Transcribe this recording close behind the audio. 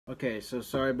Okay, so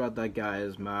sorry about that,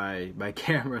 guys. My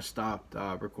camera stopped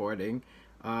recording.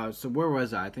 So where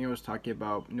was I? I think I was talking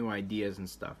about new ideas and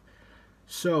stuff.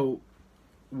 So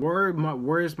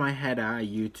where's my head at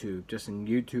YouTube? Just in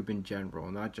YouTube in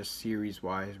general, not just series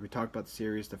wise. We talked about the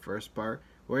series, the first part.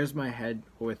 Where's my head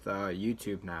with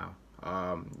YouTube now?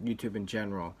 YouTube in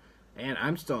general, and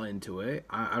I'm still into it.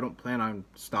 I don't plan on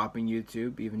stopping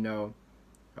YouTube, even though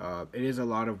it is a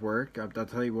lot of work. I'll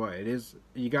tell you what, it is.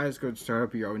 You guys go start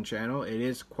up your own channel. It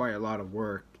is quite a lot of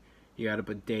work. You gotta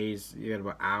put days, you gotta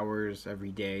put hours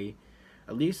every day.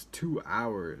 At least 2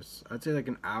 hours. I'd say like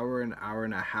an hour and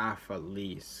a half at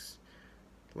least.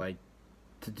 Like,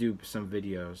 to do some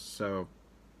videos. So,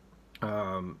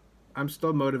 I'm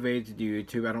still motivated to do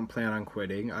YouTube. I don't plan on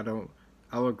quitting.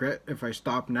 I'll regret if I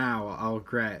stop now. I'll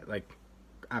regret, like,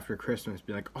 after Christmas,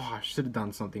 be like, oh, I should have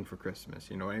done something for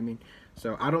Christmas, you know what I mean?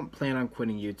 So I don't plan on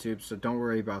quitting YouTube, so don't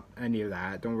worry about any of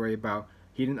that. Don't worry about,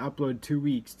 he didn't upload 2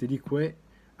 weeks, did he quit?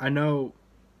 I know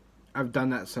I've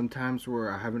done that sometimes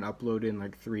where I haven't uploaded in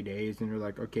like 3 days, and you're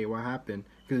like, okay, what happened?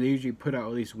 Because I usually put out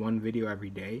at least one video every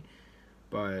day,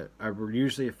 but I would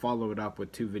usually follow it up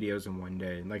with 2 videos in one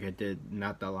day, like I did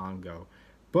not that long ago.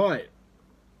 But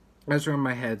that's where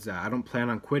my head's at. I don't plan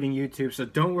on quitting YouTube, so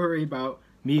don't worry about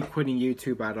me quitting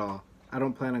YouTube at all. I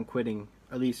don't plan on quitting,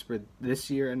 at least for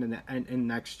this year and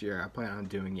next year. I plan on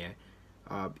doing it.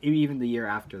 Even the year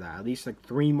after that. At least like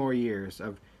 3 more years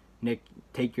of Nick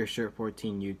Take Your Shirt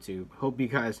 14 YouTube. Hope you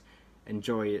guys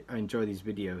enjoy these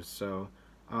videos. So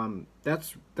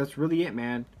that's really it,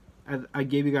 man. I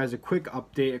gave you guys a quick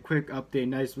update,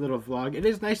 nice little vlog. It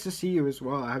is nice to see you as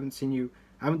well. I haven't seen you.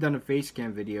 I haven't done a face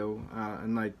cam video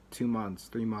in like 2 months,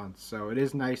 3 months. So it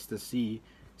is nice to see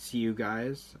you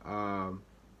guys.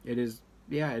 It is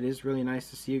really nice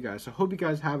to see you guys. So hope you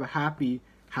guys have a happy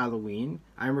Halloween.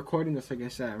 I'm recording this, like I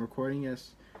said, I'm recording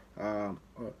this a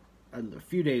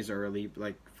few days early,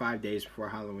 like 5 days before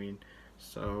Halloween.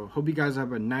 So hope you guys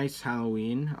have a nice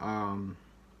Halloween.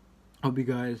 Hope you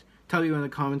guys, tell me in the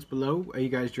comments below, are you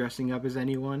guys dressing up as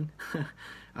anyone?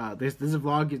 This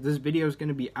video is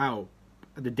gonna be out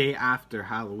the day after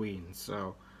Halloween.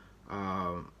 So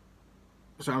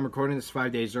so I'm recording this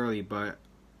 5 days early, but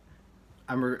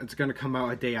it's gonna come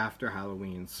out a day after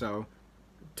Halloween. So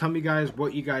tell me, guys,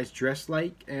 what you guys dress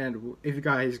like, and if you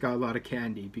guys got a lot of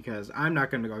candy, because I'm not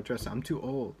gonna go dress up. I'm too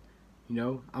old, you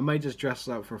know. I might just dress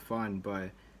up for fun, but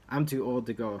I'm too old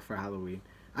to go for Halloween.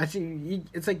 Actually,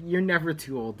 it's like you're never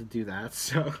too old to do that.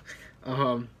 So,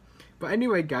 but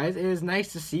anyway, guys, it is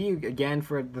nice to see you again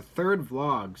for the 3rd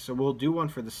vlog. So we'll do one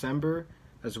for December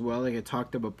as well, like I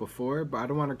talked about before, but I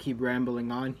don't want to keep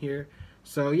rambling on here.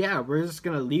 So yeah, we're just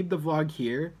gonna leave the vlog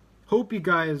here. Hope you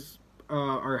guys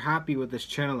are happy with this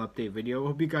channel update video.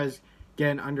 Hope you guys get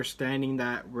an understanding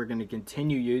that we're gonna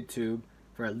continue YouTube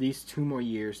for at least 2 more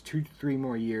years, 2 to 3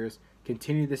 more years.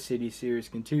 Continue the city series,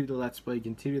 continue the Let's Play,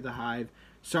 continue the Hive.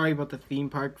 Sorry about the theme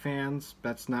park fans,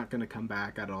 that's not gonna come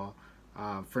back at all,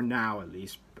 for now at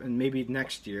least. And maybe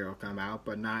next year it'll come out,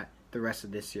 but not the rest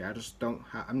of this year. I just don't.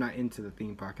 I'm not into the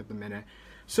theme park at the minute.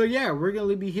 So yeah, we're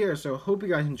gonna be here. So hope you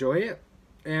guys enjoy it,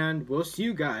 and we'll see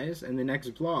you guys in the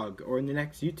next vlog or in the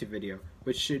next YouTube video,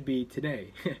 which should be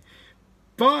today.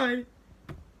 Bye.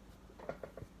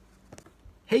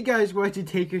 Hey guys, why'd you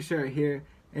take your shirt here?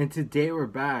 And today we're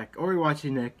back. Or you're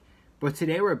watching Nick, but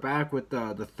today we're back with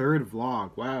the 3rd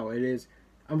vlog. Wow, it is.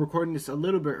 I'm recording this a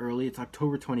little bit early. It's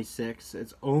October 26th.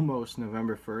 It's almost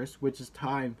November 1st, which is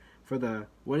time for the,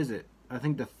 what is it? I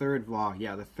think the 3rd vlog.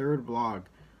 Yeah, the 3rd vlog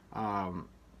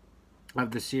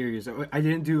of the series. I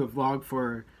didn't do a vlog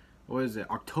for, what is it,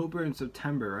 October and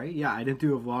September, right? Yeah, I didn't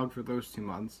do a vlog for those 2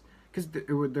 months because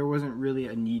there wasn't really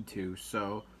a need to.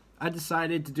 So I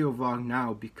decided to do a vlog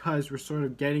now because we're sort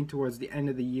of getting towards the end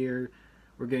of the year.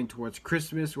 We're getting towards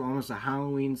Christmas. We're almost at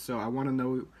Halloween. So I want to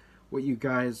know what you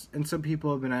guys, and some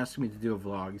people have been asking me to do a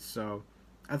vlog. So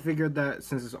I figured that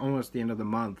since it's almost the end of the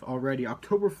month already,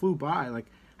 October flew by. Like,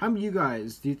 how many of you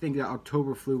guys do you think that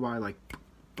October flew by like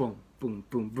boom, boom,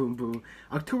 boom, boom, boom?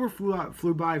 October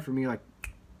flew by for me like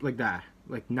that.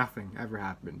 Like nothing ever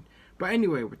happened. But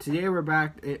anyway, today we're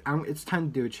back. It's time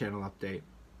to do a channel update.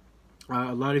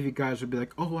 A lot of you guys would be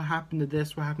like, oh, what happened to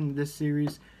this? What happened to this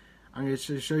series? I'm going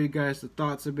to show you guys the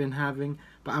thoughts I've been having,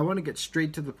 but I want to get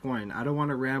straight to the point. I don't want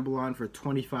to ramble on for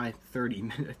 25, 30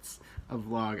 minutes of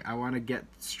vlog. I want to get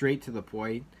straight to the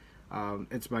point.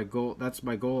 It's my goal. That's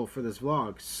my goal for this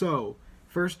vlog. So,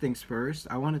 first things first,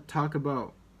 I want to talk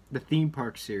about the theme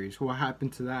park series. What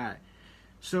happened to that?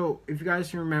 So, if you guys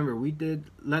can remember, we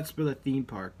did Let's Build a Theme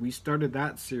Park. We started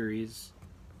that series,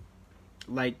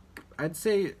 like, I'd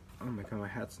say, oh my god, my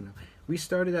hat's now. We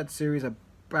started that series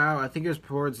about, I think it was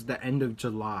towards the end of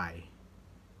July.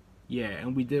 Yeah,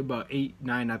 and we did about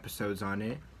 8-9 episodes on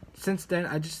it. Since then,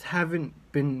 I just haven't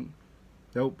been.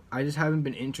 Nope, I just haven't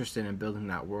been interested in building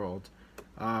that world.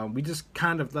 We just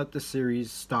kind of let the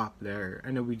series stop there,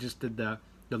 and then we just did the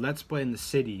Let's Play in the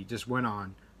city. Just went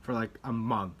on for like a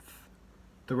month.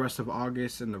 The rest of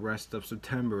August and the rest of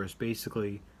September is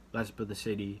basically Let's Build the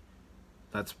City,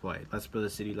 Let's Play, Let's Build the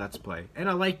City, Let's Play, and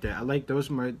I liked it. I like those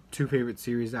are my two favorite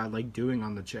series that I like doing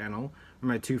on the channel.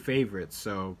 My two favorites,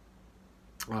 so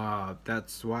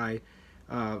that's why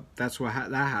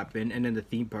that happened, and then the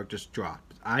theme park just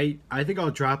dropped. I think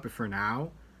I'll drop it for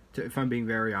now, if I'm being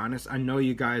very honest. I know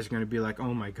you guys are gonna be like,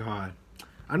 oh my god.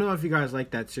 I don't know if you guys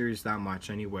like that series that much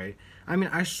anyway. I mean,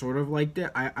 I sort of liked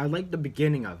it. I liked the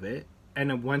beginning of it, and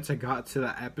then once I got to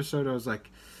that episode, I was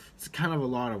like, it's kind of a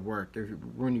lot of work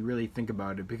when you really think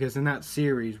about it, because in that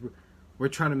series, we're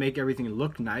trying to make everything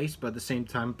look nice, but at the same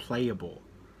time playable.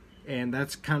 And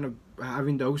that's kind of,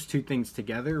 having those two things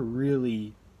together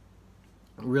really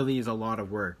is a lot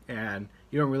of work, and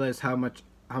you don't realize how much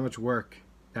work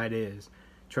that is,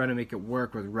 trying to make it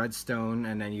work with redstone,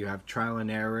 and then you have trial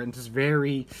and error, and just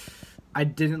very, I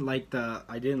didn't like that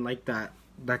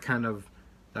kind of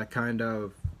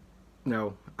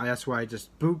no, that's why I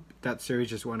just boop, that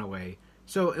series just went away.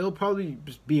 So it'll probably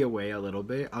just be away a little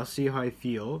bit. I'll see how I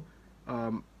feel,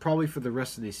 probably for the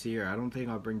rest of this year. I don't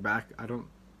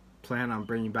plan on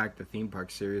bringing back the theme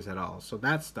park series at all, so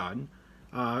that's done.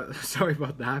 Sorry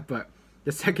about that, but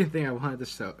the second thing I wanted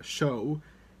to show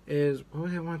is, what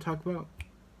did I want to talk about?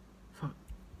 Fuck.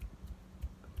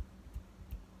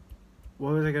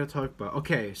 What was I going to talk about?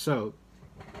 Okay, so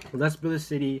Let's Build a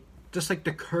City, just like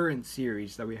the current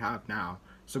series that we have now.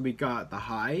 So we got The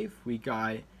Hive, we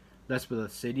got Let's Build a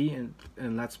City,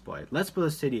 and Let's Play. Let's Build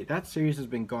a City, that series has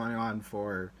been going on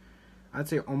for, I'd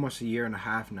say, almost a year and a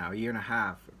half now,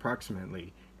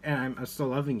 approximately. And I'm still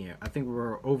loving it. I think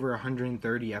we're over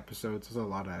 130 episodes. There's a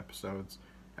lot of episodes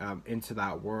into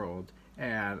that world.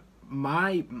 And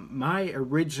my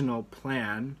original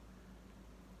plan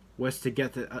was to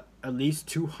get to at least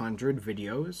 200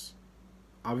 videos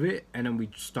of it, and then we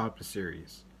stop the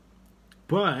series.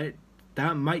 But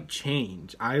that might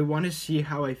change. I want to see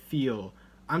how I feel.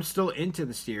 I'm still into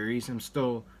the series. I'm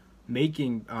still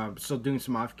making, still doing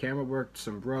some off-camera work,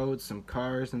 some roads, some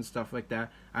cars, and stuff like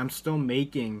that. I'm still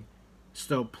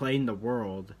playing the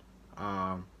world,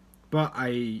 but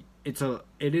it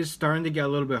is starting to get a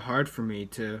little bit hard for me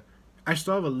to. I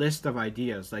still have a list of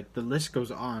ideas. Like, the list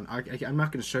goes on. I'm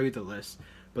not going to show you the list,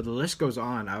 but the list goes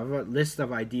on. I have a list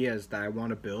of ideas that I want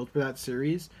to build for that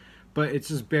series, but it's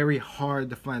just very hard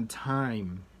to find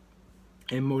time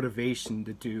and motivation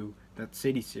to do that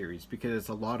city series, because it's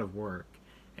a lot of work.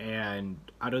 And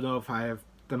I don't know if I have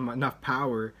enough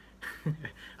power.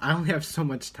 I only have so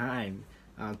much time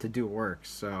to do work.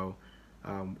 So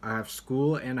I have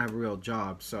school and I have a real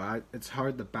job. So it's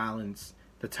hard to balance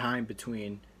the time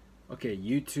between, okay,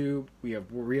 YouTube, we have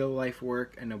real life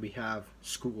work, and then we have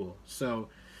school. So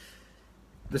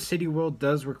the city world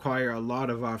does require a lot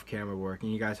of off-camera work,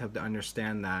 and you guys have to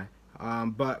understand that.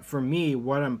 But for me,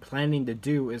 what I'm planning to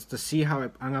do is to see how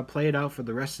I'm going to play it out for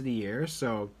the rest of the year.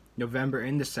 So November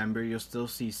and December, you'll still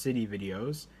see city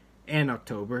videos, and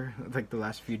October, like the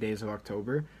last few days of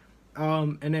October.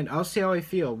 And then I'll see how I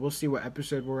feel. We'll see what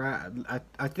episode we're at.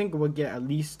 I think we'll get at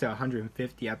least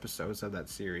 150 episodes of that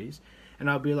series. And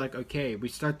I'll be like, okay, we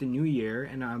start the new year,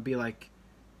 and I'll be like,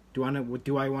 do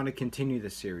I want to continue the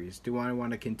series? Do I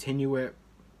want to continue it,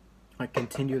 like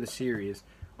continue the series,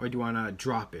 or do I want to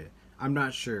drop it? I'm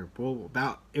not sure.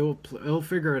 It'll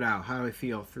figure it out how I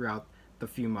feel throughout the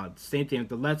few months. Same thing with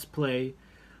the Let's Play.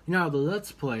 You know, the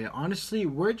Let's Play, honestly,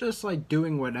 we're just like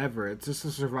doing whatever. It's just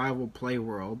a survival play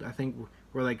world. I think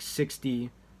we're like 60,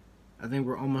 I think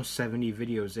we're almost 70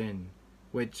 videos in,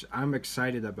 which I'm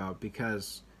excited about,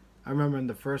 because I remember in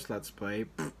the first Let's Play,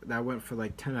 that went for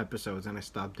like 10 episodes and I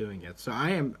stopped doing it. So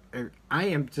I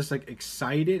am just like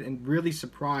excited and really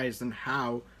surprised in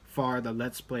how far the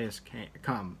Let's Play has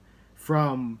come.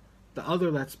 From the other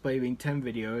Let's Play being 10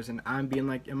 videos, and I'm being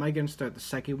like, am I going to start the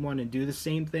second one and do the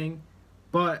same thing?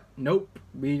 But nope,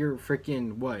 we're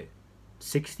freaking, what,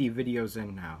 60 videos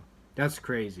in now. That's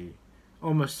crazy.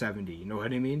 Almost 70, you know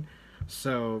what I mean?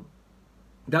 So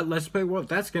that Let's Play world,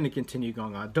 that's going to continue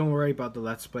going on. Don't worry about the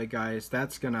Let's Play, guys.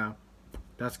 That's gonna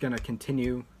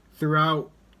continue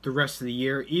throughout the rest of the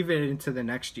year, even into the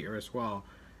next year as well.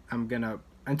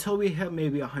 Until we hit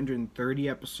maybe 130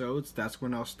 episodes, that's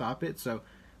when I'll stop it. So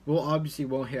we'll obviously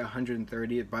won't hit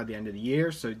 130 by the end of the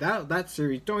year. So that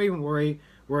series, don't even worry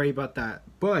about that.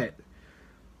 But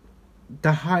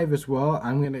the Hive as well.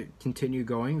 I'm gonna continue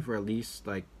going for at least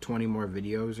like 20 more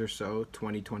videos or so,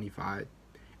 2025.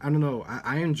 I don't know.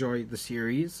 I enjoy the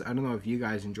series. I don't know if you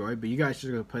guys enjoy, but you guys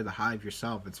just go play the Hive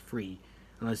yourself. It's free,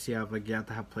 unless you have you have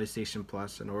to have PlayStation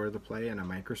Plus in order to play and a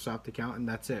Microsoft account, and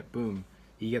that's it. Boom,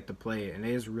 you get to play it, and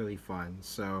it is really fun.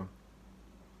 So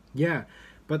yeah,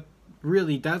 but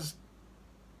really, that's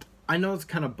I know it's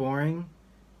kind of boring,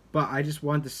 but I just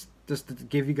wanted to just to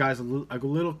give you guys a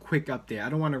little quick update. I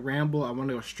don't want to ramble. I want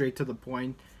to go straight to the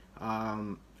point.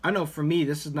 I know for me,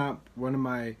 this is not one of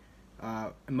my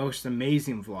most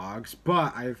amazing vlogs,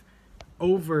 but I've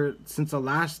over since since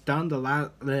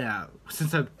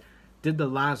I did the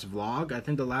last vlog. I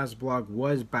think the last vlog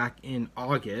was back in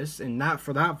August, and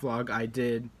for that vlog I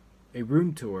did a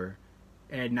room tour,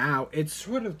 and now it's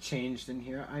sort of changed in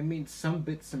here. I mean, some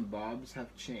bits and bobs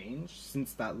have changed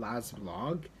since that last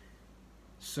vlog.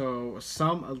 So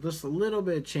just a little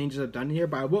bit of changes I've done here,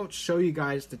 but I won't show you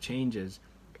guys the changes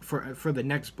for the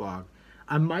next vlog.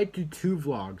 I might do two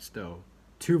vlogs though,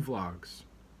 two vlogs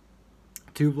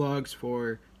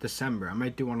for December. I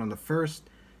might do one on the 1st,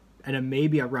 and then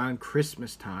maybe around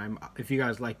Christmas time, if you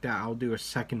guys like that, I'll do a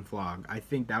second vlog. I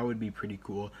think that would be pretty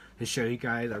cool to show you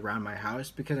guys around my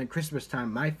house, because at Christmas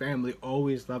time, my family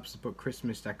always loves to put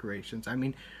Christmas decorations. I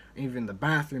mean, even the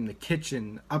bathroom, the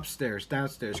kitchen, upstairs,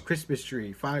 downstairs, Christmas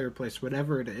tree, fireplace,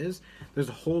 whatever it is, there's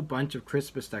a whole bunch of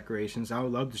Christmas decorations I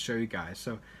would love to show you guys.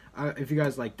 So if you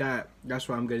guys like that, that's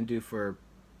what I'm going to do for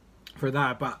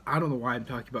that. But I don't know why I'm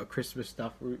talking about Christmas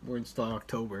stuff. We're in still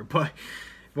October, but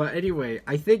anyway,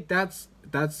 I think that's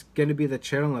gonna be the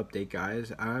channel update,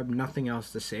 guys. I have nothing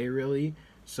else to say really.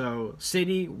 So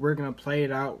City, we're gonna play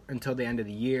it out until the end of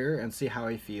the year and see how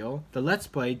I feel. The Let's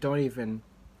Play, don't even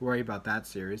worry about that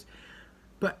series.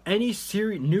 But any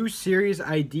new series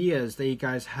ideas that you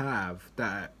guys have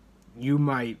that you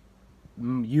might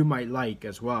like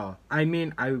as well. I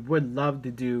mean, I would love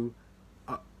to do.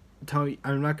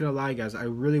 I'm not gonna lie, guys. I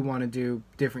really want to do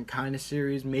different kind of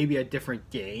series. Maybe a different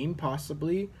game,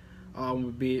 possibly,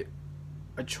 would be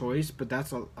a choice. But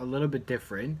that's a little bit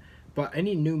different. But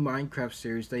any new Minecraft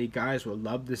series that you guys would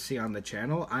love to see on the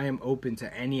channel, I am open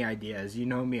to any ideas. You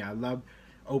know me. I love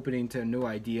opening to new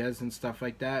ideas and stuff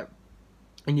like that.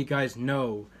 And you guys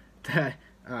know that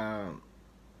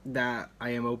that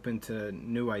I am open to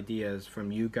new ideas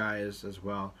from you guys as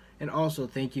well. And also,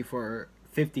 thank you for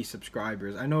 50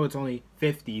 subscribers. I know it's only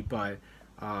 50, but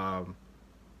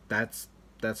that's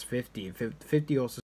 50 also